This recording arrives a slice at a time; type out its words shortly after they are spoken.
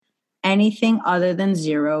anything other than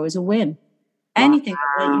 0 is a win. Anything,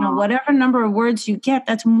 whatever number of words you get,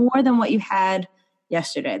 that's more than what you had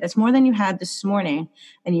yesterday. That's more than you had this morning.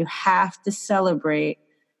 And you have to celebrate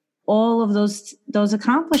all of those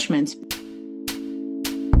accomplishments.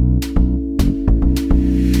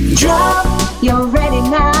 Jump, you're ready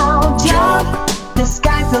now. Jump, the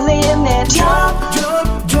sky's the limit. Jump,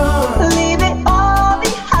 jump, jump. Leave it all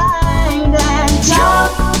behind and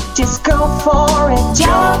jump. Just go for it.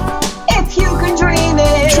 Jump, if you can dream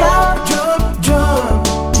it. Jump, jump, jump.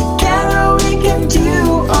 Together we can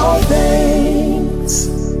do all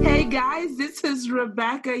things. Hey guys, this is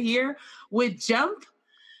Rebecca here with Jump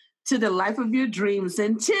to the Life of Your Dreams.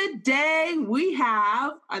 And today we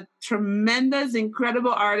have a tremendous,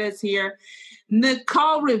 incredible artist here,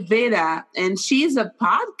 Nicole Rivera. And she's a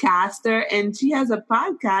podcaster, and she has a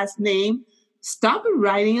podcast named Stop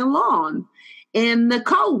Writing Alone. And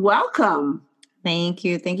Nicole, welcome. Thank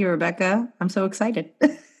you. Thank you, Rebecca. I'm so excited.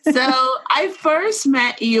 So I first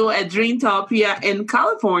met you at Dreamtopia in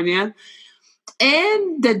California.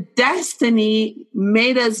 And the destiny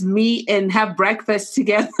made us meet and have breakfast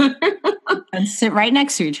together. And sit right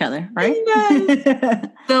next to each other, right? Yes.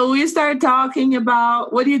 So we started talking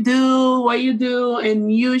about what you do,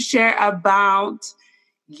 and you share about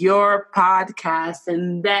your podcast.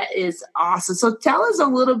 And that is awesome. So tell us a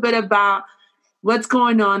little bit about what's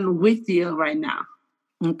going on with you right now.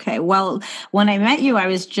 Okay. Well, when I met you,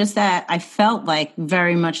 I felt like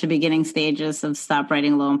very much the beginning stages of Stop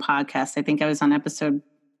Writing Alone podcast. I think I was on episode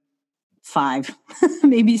 5,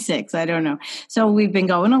 maybe 6. I don't know. So we've been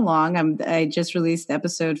going along. I just released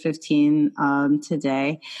episode 15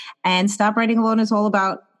 today. And Stop Writing Alone is all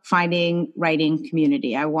about finding writing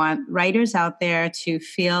community. I want writers out there to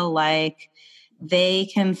feel like they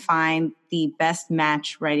can find the best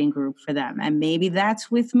match writing group for them. And maybe that's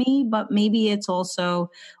with me, but maybe it's also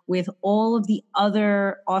with all of the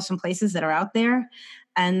other awesome places that are out there.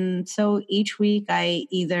 And so each week I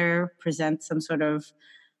either present some sort of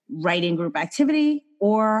writing group activity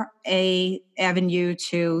or a avenue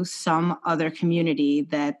to some other community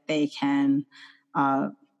that they can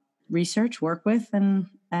research, work with,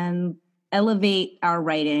 and elevate our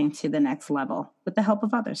writing to the next level with the help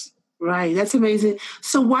of others. Right. That's amazing.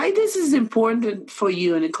 So why this is important for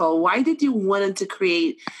you, Nicole? Why did you want to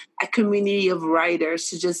create a community of writers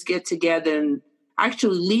to just get together and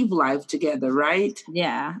actually live life together, right?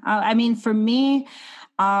 Yeah. I mean, for me,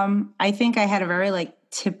 I think I had a very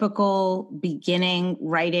typical beginning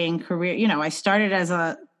writing career. You know, I started as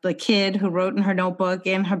the kid who wrote in her notebook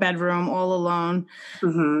in her bedroom all alone,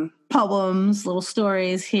 poems, little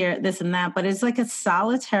stories here, this and that. But it's like a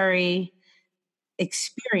solitary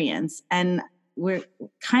experience, and we're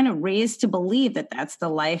kind of raised to believe that that's the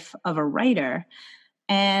life of a writer.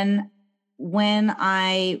 And when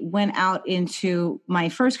I went out into my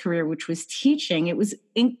first career, which was teaching, it was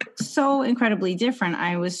so incredibly different.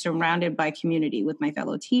 I was surrounded by community with my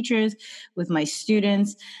fellow teachers, with my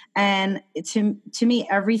students, and to me,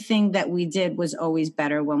 everything that we did was always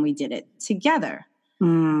better when we did it together.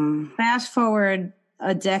 Fast forward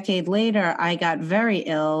a decade later, I got very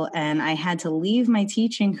ill and I had to leave my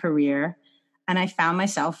teaching career, and I found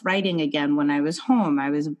myself writing again when I was home. I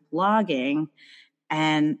was blogging,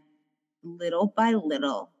 and little by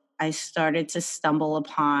little, I started to stumble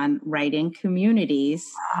upon writing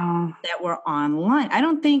communities that were online. I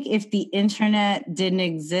don't think if the internet didn't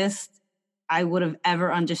exist, I would have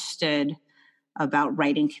ever understood about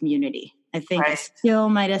writing community. I think I still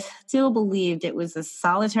might have believed it was a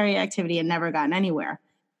solitary activity and never gotten anywhere.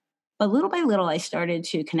 But little by little, I started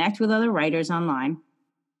to connect with other writers online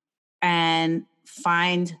and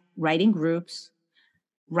find writing groups,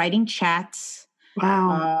 writing chats.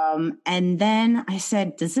 Wow. And then I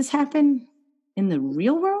said, does this happen in the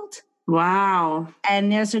real world? Wow. And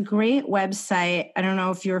there's a great website. I don't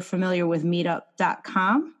know if you're familiar with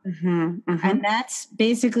meetup.com. And that's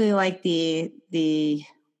basically like the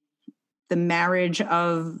marriage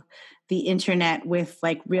of the internet with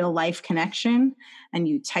like real life connection, and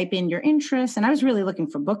you type in your interests. And I was really looking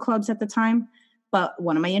for book clubs at the time, but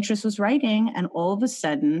one of my interests was writing. And all of a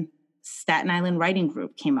sudden, Staten Island Writing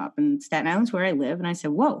Group came up, and Staten Island's where I live. And I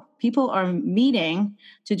said, whoa, people are meeting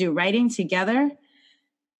to do writing together.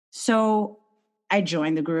 So I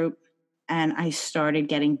joined the group and I started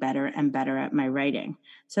getting better and better at my writing.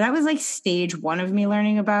 So that was like stage 1 of me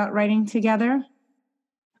learning about writing together.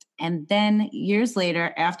 And then years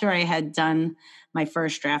later, after I had done my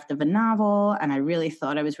first draft of a novel and I really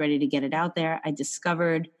thought I was ready to get it out there, I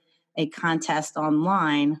discovered a contest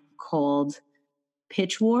online called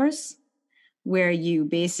Pitch Wars, where you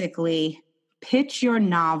basically pitch your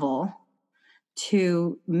novel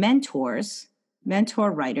to mentor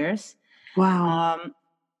writers. Wow.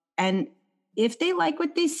 And if they like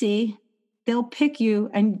what they see, they'll pick you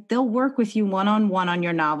and they'll work with you one-on-one on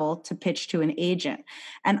your novel to pitch to an agent.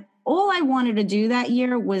 And all I wanted to do that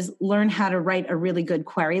year was learn how to write a really good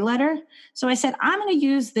query letter. So I said, I'm going to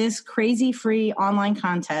use this crazy free online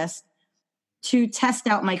contest to test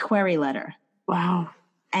out my query letter. Wow.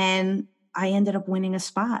 And I ended up winning a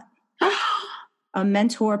spot. A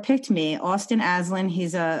mentor picked me, Austin Aslin.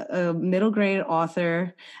 He's a middle grade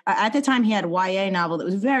author. At the time, he had a YA novel that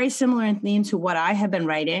was very similar in theme to what I had been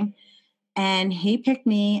writing. And he picked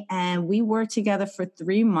me, and we worked together for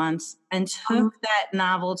 3 months and took that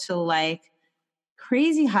novel to like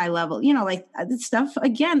crazy high level, like stuff,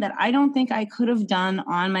 again, that I don't think I could have done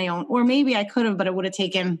on my own. Or maybe I could have, but it would have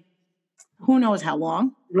taken who knows how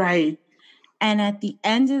long. Right. And at the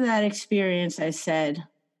end of that experience, I said,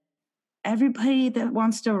 everybody that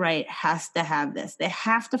wants to write has to have this. They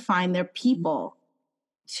have to find their people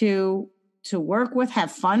to work with,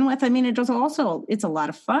 have fun with. I mean, it's a lot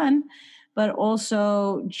of fun, but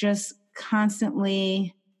also just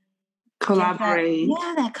constantly collaborate.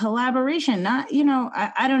 That collaboration, not,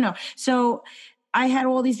 I don't know. So I had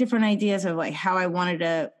all these different ideas of like how I wanted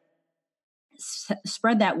to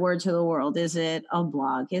spread that word to the world. Is it a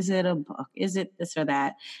blog? Is it a book? Is it this or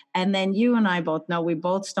that? And then you and I both know we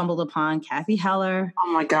both stumbled upon Kathy Heller.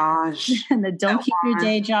 Oh my gosh. And the Don't Keep Your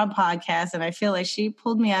Day Job podcast. And I feel like she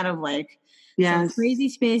pulled me out of like some crazy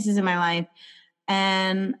spaces in my life.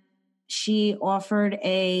 And she offered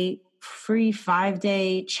a free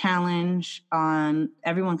 5-day challenge on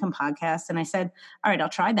Everyone Can Podcast. And I said, all right, I'll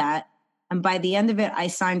try that. And by the end of it, I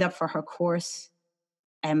signed up for her course.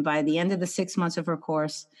 And by the end of the 6 months of her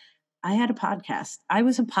course, I had a podcast. I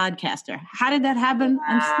was a podcaster. How did that happen?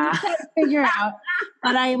 I'm still trying to figure out,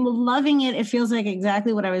 but I am loving it. It feels like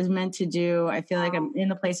exactly what I was meant to do. I feel like I'm in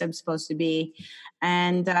the place I'm supposed to be.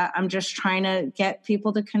 And I'm just trying to get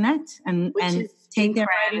people to connect and take their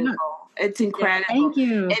writing up. It's incredible. Yeah, thank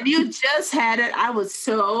you. And you just had it.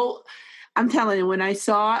 I'm telling you, when I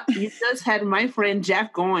saw you just had my friend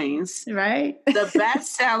Jeff Goins, right? The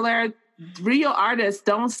bestseller, Real Artists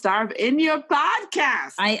Don't Starve, in your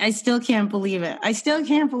podcast. I still can't believe it.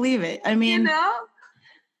 I mean,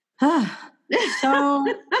 so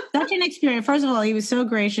such an experience. First of all, he was so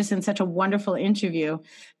gracious and such a wonderful interview.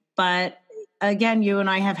 But again, you and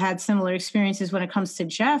I have had similar experiences when it comes to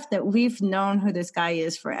Jeff, that we've known who this guy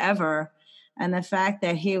is forever. And the fact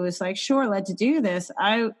that he was like, sure, let's do this.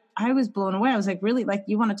 I was blown away. I was like, really? Like,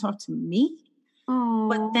 you want to talk to me? Aww.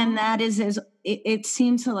 But then that it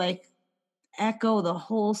seemed to like echo the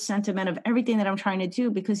whole sentiment of everything that I'm trying to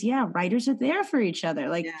do, because writers are there for each other.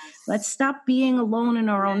 Like, let's stop being alone in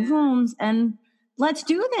our own homes and let's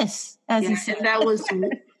do this, as he said. And that was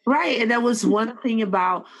right. And that was one thing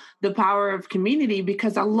about the power of community,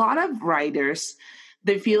 because a lot of writers,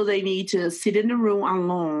 they feel they need to sit in the room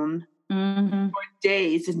alone for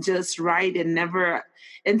days and just write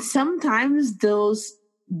and sometimes those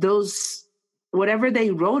whatever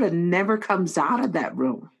they wrote, it never comes out of that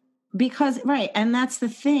room. Because, right. And that's the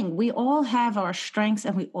thing. We all have our strengths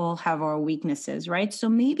and we all have our weaknesses, right? So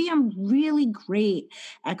maybe I'm really great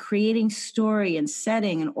at creating story and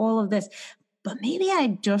setting and all of this, but maybe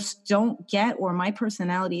I just don't get, or my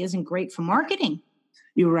personality isn't great for marketing.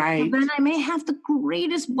 You're right. So then I may have the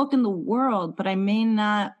greatest book in the world, but I may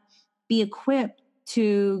not be equipped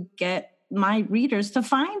to get my readers to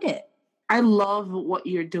find it. I love what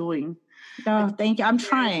you're doing. Oh, thank you. I'm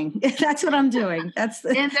trying. That's what I'm doing.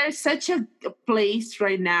 And there's such a place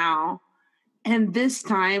right now, and this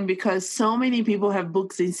time, because so many people have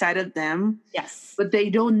books inside of them. Yes. But they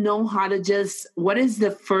don't know how to what is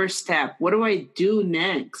the first step? What do I do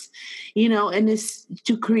next? And it's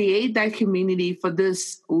to create that community for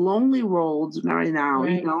this lonely world right now,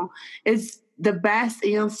 right. It's the best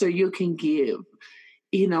answer you can give.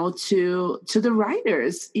 To the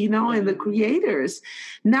writers, and the creators.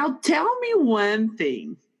 Now, tell me one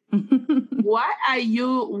thing. What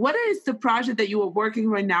is the project that you are working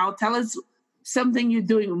right now? Tell us something you're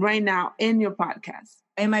doing right now in your podcast.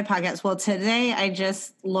 In my podcast. Well, today I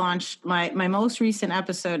just launched my most recent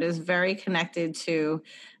episode is very connected to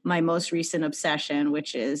my most recent obsession,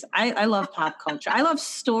 which is I love pop culture. I love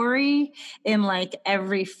story in like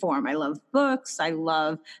every form. I love books. I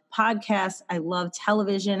love podcasts. I love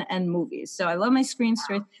television and movies. So I love my screen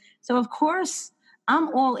stories. So of course I'm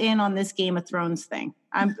all in on this Game of Thrones thing.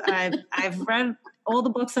 I've read all the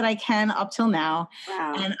books that I can up till now.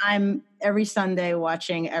 Wow. And I'm every Sunday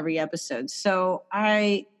watching every episode. So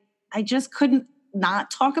I just couldn't not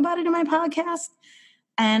talk about it in my podcast.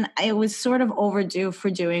 And I was sort of overdue for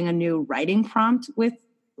doing a new writing prompt with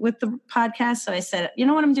the podcast. So I said, you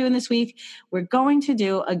know what I'm doing this week? We're going to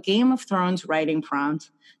do a Game of Thrones writing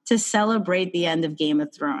prompt to celebrate the end of Game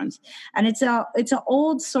of Thrones. And it's an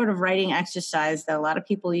old sort of writing exercise that a lot of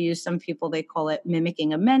people use. Some people, they call it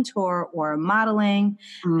mimicking a mentor or modeling.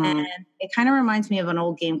 And it kind of reminds me of an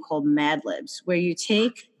old game called Mad Libs, where you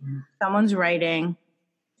take someone's writing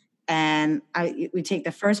and we take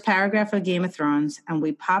the first paragraph of Game of Thrones and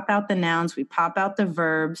we pop out the nouns, we pop out the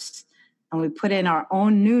verbs, and we put in our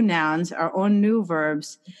own new nouns, our own new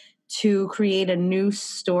verbs to create a new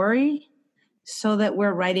story so that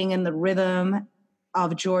we're writing in the rhythm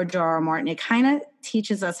of George R. R. Martin. It kind of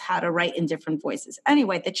teaches us how to write in different voices.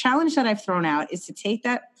 Anyway, the challenge that I've thrown out is to take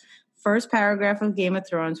that first paragraph of Game of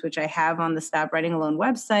Thrones, which I have on the Stop Writing Alone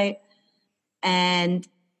website, and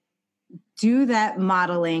do that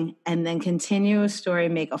modeling and then continue a story,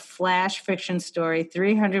 make a flash fiction story,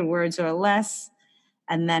 300 words or less,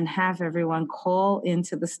 and then have everyone call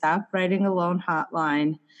into the Stop Writing Alone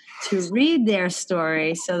hotline to read their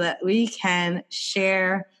story so that we can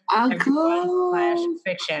share everyone's flash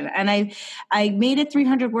fiction. And I made it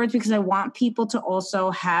 300 words because I want people to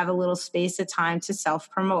also have a little space of time to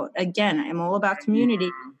self-promote. Again, I'm all about community.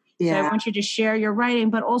 Yeah. So I want you to share your writing,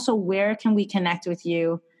 but also where can we connect with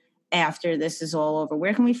you after this is all over?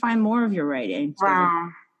 Where can we find more of your writing? Wow.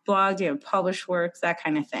 Blog, do you have published works, that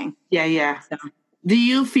kind of thing. Yeah. So. Do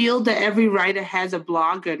you feel that every writer has a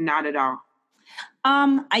blog or not at all?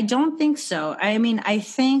 I don't think so. I mean, I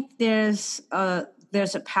think there's a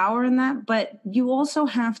power in that, but you also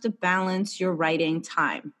have to balance your writing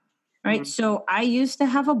time, right? Mm-hmm. So I used to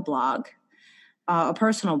have a blog, a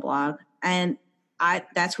personal blog, and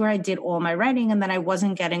that's where I did all my writing, and then I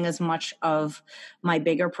wasn't getting as much of my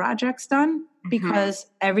bigger projects done because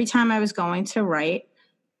every time I was going to write,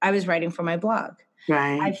 I was writing for my blog.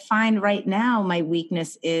 Right. I find right now my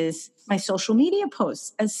weakness is my social media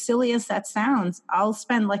posts. As silly as that sounds, I'll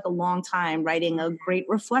spend like a long time writing a great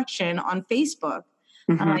reflection on Facebook.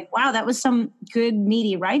 I'm like, wow, that was some good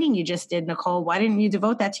meaty writing you just did, Nicole. Why didn't you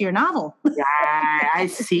devote that to your novel? Yeah, I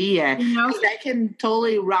see it. That can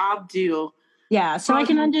totally rob you. Yeah, so I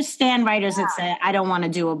can understand writers that say, I don't want to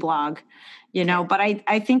do a blog, but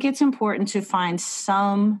I think it's important to find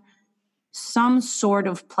some sort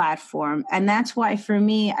of platform. And that's why, for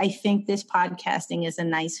me, I think this podcasting is a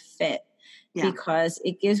nice fit because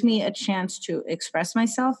it gives me a chance to express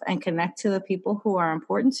myself and connect to the people who are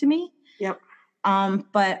important to me. Yep.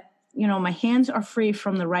 But, my hands are free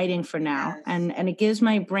from the writing for now. Yes. And it gives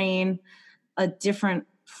my brain a different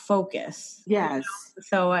focus. Yes.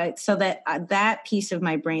 So that piece of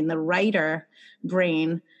my brain, the writer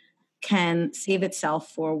brain, can save itself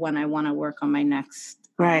for when I want to work on my next.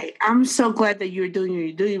 Right. I'm so glad that you're doing what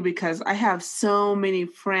you're doing, because I have so many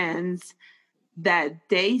friends that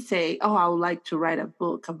they say, oh, I would like to write a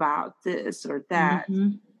book about this or that.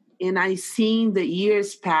 Mm-hmm. And I seen the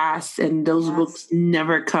years pass and those books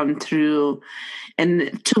never come through.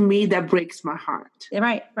 And to me, that breaks my heart.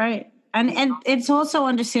 Right. And it's also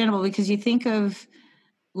understandable because you think of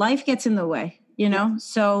life gets in the way,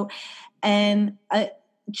 So, and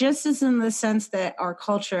just as in the sense that our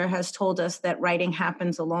culture has told us that writing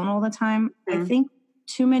happens alone all the time, I think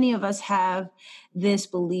too many of us have this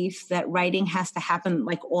belief that writing has to happen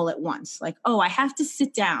like all at once. Like, oh, I have to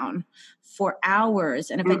sit down for hours.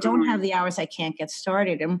 And if I don't have the hours, I can't get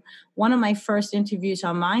started. And one of my first interviews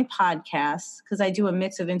on my podcast, because I do a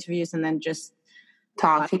mix of interviews and then just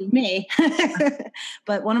talking me.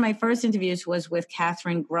 But one of my first interviews was with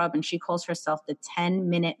Catherine Grubb, and she calls herself the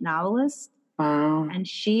 10-minute novelist. Wow. And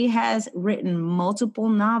she has written multiple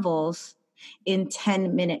novels in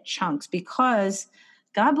 10-minute chunks because,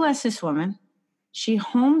 God bless this woman, she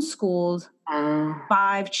homeschooled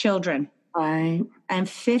 5 children. Right. And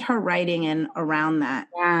fit her writing in around that.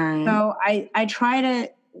 Right. So I try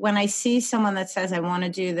to, when I see someone that says, I want to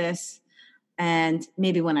do this, and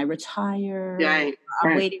maybe when I retire,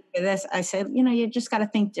 I'm waiting for this, I say, you just got to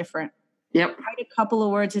think different. Yep. Write a couple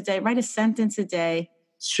of words a day, write a sentence a day.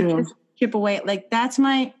 It's true. Just chip away. Like, that's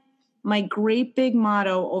my great big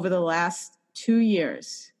motto over the last 2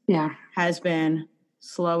 years. Yeah. Has been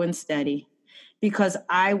slow and steady, because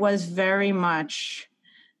I was very much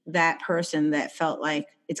that person that felt like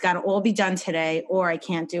it's got to all be done today or I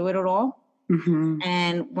can't do it at all. Mm-hmm.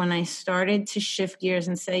 And when I started to shift gears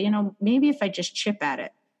and say, maybe if I just chip at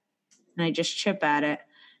it and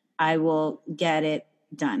I will get it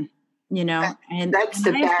done, and that's the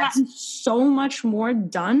I've best. Gotten so much more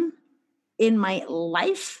done in my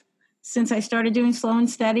life since I started doing slow and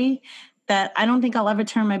steady that I don't think I'll ever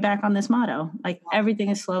turn my back on this motto. Like everything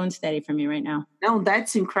is slow and steady for me right now. No,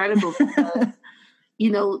 that's incredible. Because,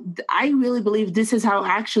 I really believe this is how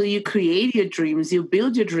actually you create your dreams. You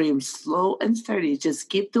build your dreams slow and steady. Just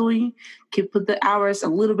keep doing, keep put the hours a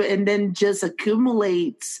little bit, and then just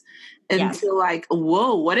accumulates until like,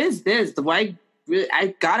 whoa, what is this? I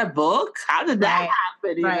got a book? How did that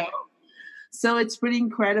happen? You know? So it's pretty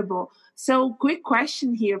incredible. So quick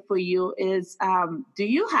question here for you is, do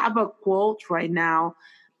you have a quote right now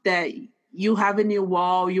that you have in your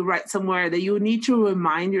wall, you write somewhere that you need to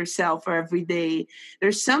remind yourself every day?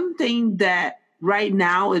 There's something that right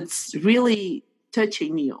now it's really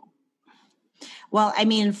touching you. Well, I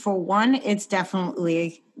mean, for one, it's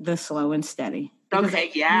definitely the slow and steady.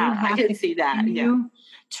 Okay, yeah, I can see that. Yeah.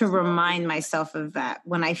 To remind myself of that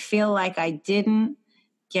when I feel like I didn't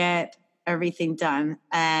get everything done.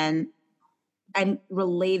 And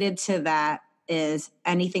related to that is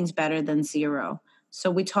anything's better than zero. So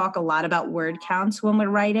we talk a lot about word counts when we're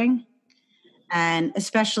writing, and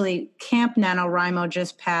especially Camp NaNoWriMo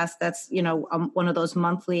just passed. That's, one of those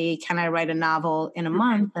monthly, can I write a novel in a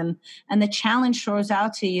month? And the challenge throws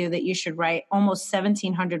out to you that you should write almost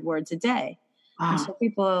 1,700 words a day. Wow. And so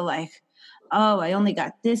people are like, oh, I only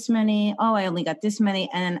got this many. Oh, I only got this many.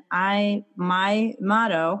 And my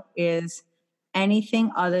motto is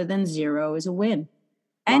anything other than zero is a win.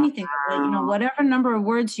 Anything, whatever number of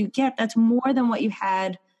words you get, that's more than what you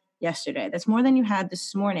had yesterday. That's more than you had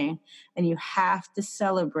this morning. And you have to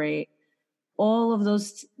celebrate all of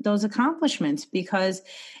those accomplishments, because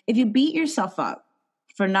if you beat yourself up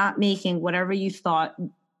for not making whatever you thought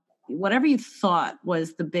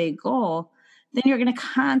was the big goal, then you're going to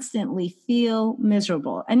constantly feel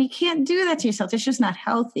miserable. And you can't do that to yourself. It's just not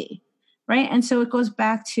healthy, right? And so it goes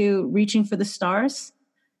back to reaching for the stars.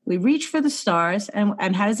 We reach for the stars.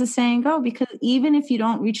 And how does the saying go? Because even if you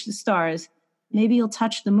don't reach the stars, maybe you'll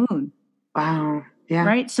touch the moon. Wow. Yeah.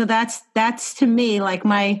 Right. So that's to me, like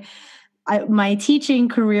my teaching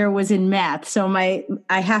career was in math. So I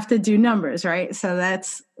have to do numbers, right? So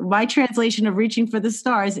that's my translation of reaching for the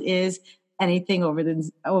stars is anything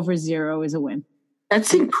over zero is a win.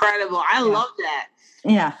 That's incredible. I love that.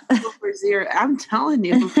 Yeah. Over zero. I'm telling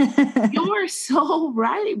you, you are so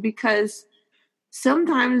right, because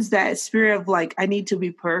sometimes that spirit of like, I need to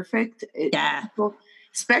be perfect.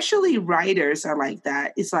 Especially writers are like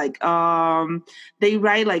that. It's like, they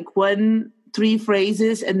write like 3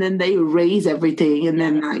 phrases and then they erase everything. And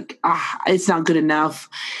then like, it's not good enough.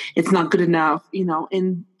 It's not good enough,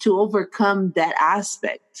 and to overcome that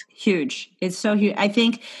aspect. Huge. It's so huge. I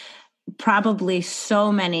think probably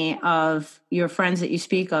so many of your friends that you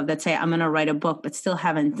speak of that say, I'm going to write a book, but still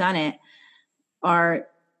haven't done it, are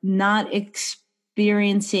not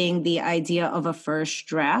experiencing the idea of a first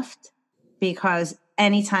draft, because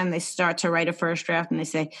anytime they start to write a first draft and they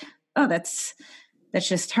say, oh, that's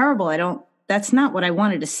just terrible. That's not what I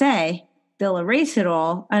wanted to say. They'll erase it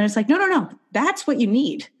all. And it's like, no. That's what you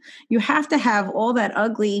need. You have to have all that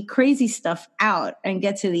ugly, crazy stuff out and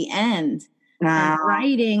get to the end. Wow. And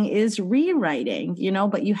writing is rewriting,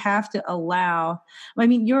 but you have to allow,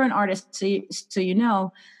 you're an artist.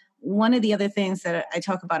 So one of the other things that I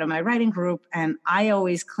talk about in my writing group, and I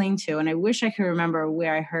always cling to, and I wish I could remember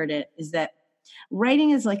where I heard it, is that writing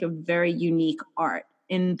is like a very unique art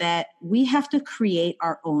in that we have to create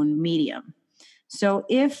our own medium. So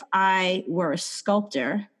if I were a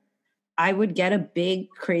sculptor, I would get a big,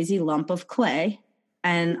 crazy lump of clay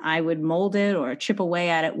and I would mold it or chip away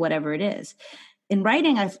at it, whatever it is. In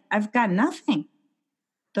writing, I've got nothing.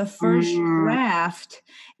 The first draft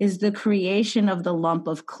is the creation of the lump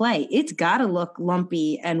of clay. It's got to look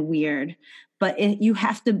lumpy and weird, but you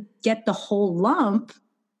have to get the whole lump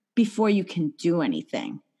before you can do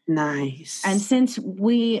anything. Nice. And since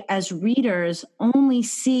we as readers only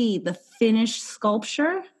see the finished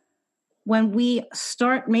sculpture, when we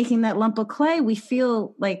start making that lump of clay, we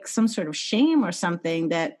feel like some sort of shame or something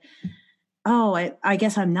that, I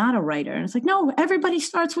guess I'm not a writer. And it's like, no, everybody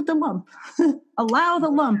starts with the lump. Allow the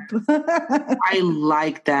lump. I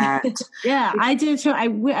like that. Yeah, I do too.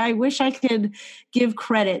 I wish I could give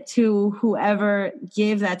credit to whoever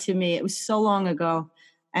gave that to me. It was so long ago.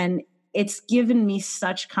 And it's given me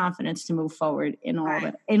such confidence to move forward in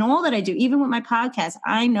all that I do. Even with my podcast,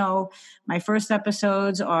 I know my first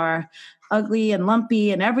episodes are ugly and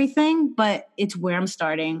lumpy and everything, but it's where I'm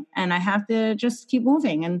starting, and I have to just keep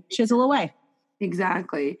moving and chisel away.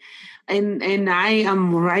 Exactly, and I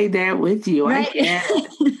am right there with you. Right?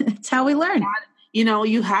 It's how we learn.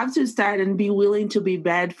 You have to start and be willing to be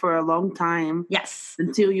bad for a long time. Yes,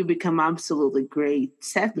 until you become absolutely great.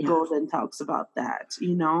 Seth Godin talks about that.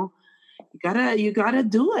 You gotta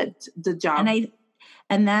do it, the job.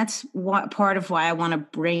 And that's what part of why I want to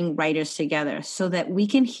bring writers together, so that we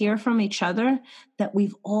can hear from each other that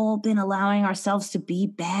we've all been allowing ourselves to be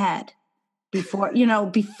bad before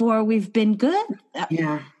we've been good.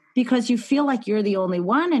 Yeah. Because you feel like you're the only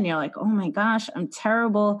one and you're like, oh my gosh, I'm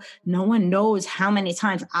terrible. No one knows how many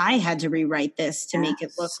times I had to rewrite this to make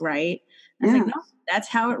it look right. I was like, no, that's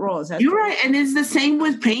how it rolls. You're right. And it's the same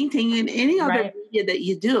with painting and any other media that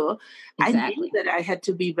you do. Exactly. I knew that I had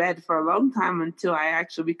to be bad for a long time until I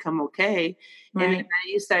actually become okay. Right. And then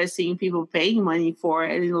you start seeing people paying money for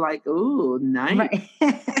it and you're like, ooh, nice. Right.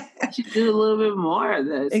 I should do a little bit more of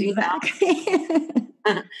this. Exactly.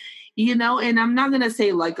 And I'm not going to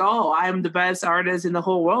say like, oh, I'm the best artist in the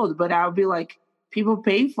whole world, but I'll be like, people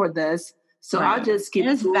pay for this. So I'll just keep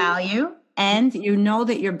There's value. And you know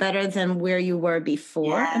that you're better than where you were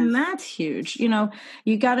before. Yes. And that's huge. You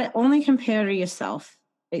got to only compare to yourself.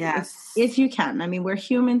 If you can. I mean, we're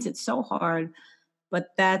humans. It's so hard.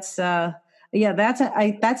 But that's another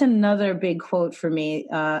big quote for me.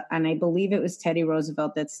 And I believe it was Teddy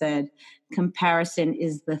Roosevelt that said, comparison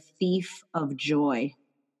is the thief of joy.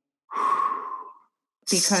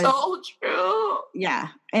 Because so true. Yeah.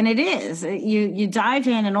 And it is. You dive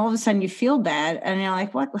in and all of a sudden you feel bad and you're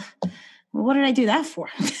like, what did I do that for?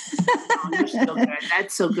 Oh, you're so good.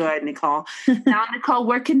 That's so good, Nicole. Now, Nicole,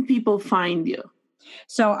 where can people find you?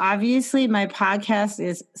 So obviously my podcast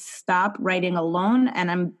is Stop Writing Alone.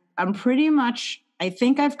 And I'm pretty much, I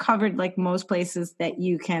think I've covered like most places that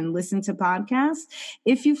you can listen to podcasts.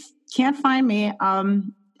 If you can't find me,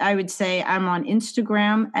 I would say I'm on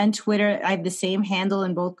Instagram and Twitter. I have the same handle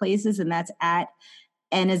in both places, and that's at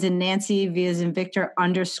N as in Nancy, V as in Victor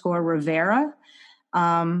 _Rivera.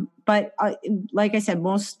 But like I said,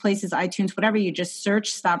 most places, iTunes, whatever, you just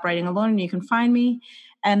search Stop Writing Alone and you can find me.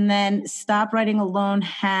 And then Stop Writing Alone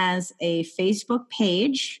has a Facebook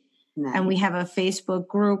page. Nice. And we have a Facebook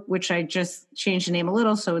group, which I just changed the name a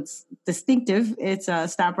little so it's distinctive. It's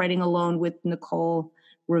Stop Writing Alone with Nicole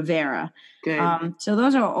Rivera. Good. So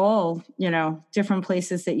those are all, different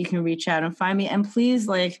places that you can reach out and find me. And please,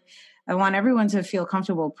 I want everyone to feel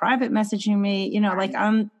comfortable private messaging me,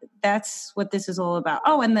 that's what this is all about.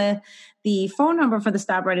 Oh, and the phone number for the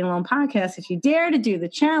Stop Writing Alone podcast, if you dare to do the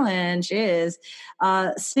challenge, is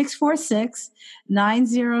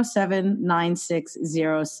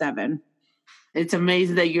 646-907-9607. It's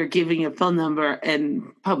amazing that you're giving a phone number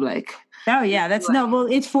in public. Oh yeah, it's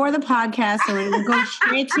for the podcast, so it will go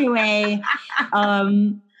straight to a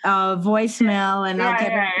voicemail, and I'll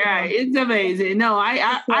get right. It's amazing. No,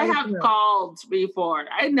 I have called before.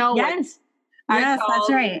 I know. Yes,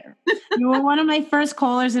 that's right. You were one of my first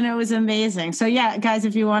callers, and it was amazing. So yeah, guys,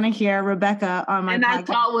 if you want to hear Rebecca on my podcast, that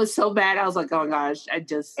call was so bad. I was like, oh gosh,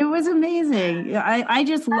 it was amazing. I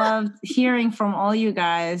just loved hearing from all you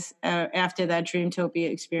guys after that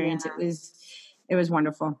Dreamtopia experience. Yeah. It was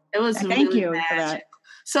wonderful. It was Thank you magic. For that.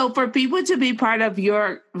 So for people to be part of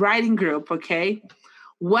your writing group, okay,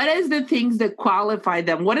 what is the things that qualify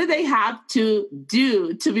them? What do they have to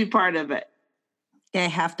do to be part of it? They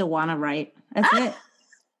have to want to write. That's it.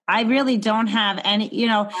 I really don't have any,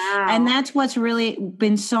 wow. And that's what's really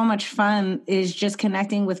been so much fun is just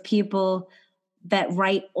connecting with people that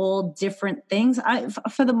write all different things.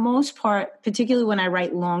 For the most part, particularly when I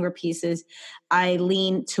write longer pieces, I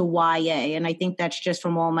lean to YA. And I think that's just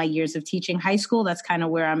from all my years of teaching high school. That's kind of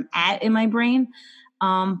where I'm at in my brain.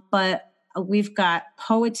 But we've got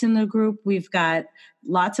poets in the group. We've got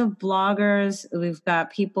lots of bloggers. We've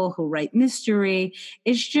got people who write mystery.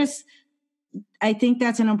 It's just, I think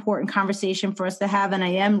that's an important conversation for us to have. And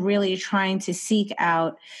I am really trying to seek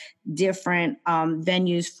out different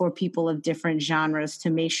venues for people of different genres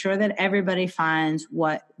to make sure that everybody finds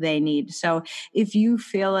what they need. So if you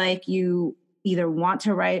feel like you either want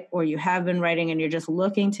to write or you have been writing and you're just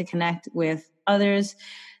looking to connect with others,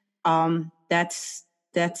 that's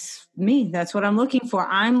me. That's what I'm looking for.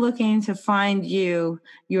 I'm looking to find you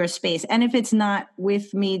your space. And if it's not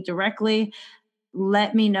with me directly,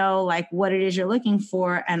 let me know what it is you're looking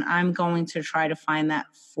for, and I'm going to try to find that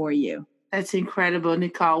for you. That's incredible,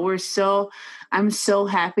 Nicole. I'm so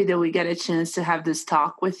happy that we get a chance to have this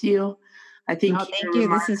talk with you. I think thank you.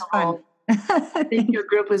 This is fun. I think your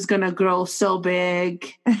group is going to grow so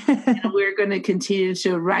big, and we're going to continue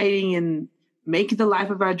to writing and make the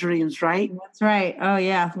life of our dreams, right? That's right. Oh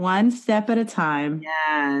yeah, one step at a time.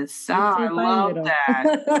 Yes. I love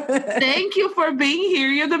that. Thank you for being here.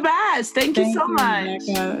 You're the best. Thank you so much.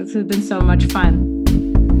 Rebecca. This has been so much fun.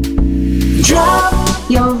 Jump,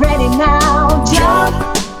 you're ready now. Jump,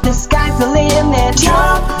 the sky's the limit.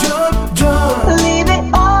 Jump, jump, jump. Leave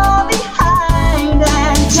it all behind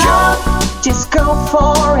and jump. go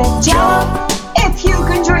for it. Jump.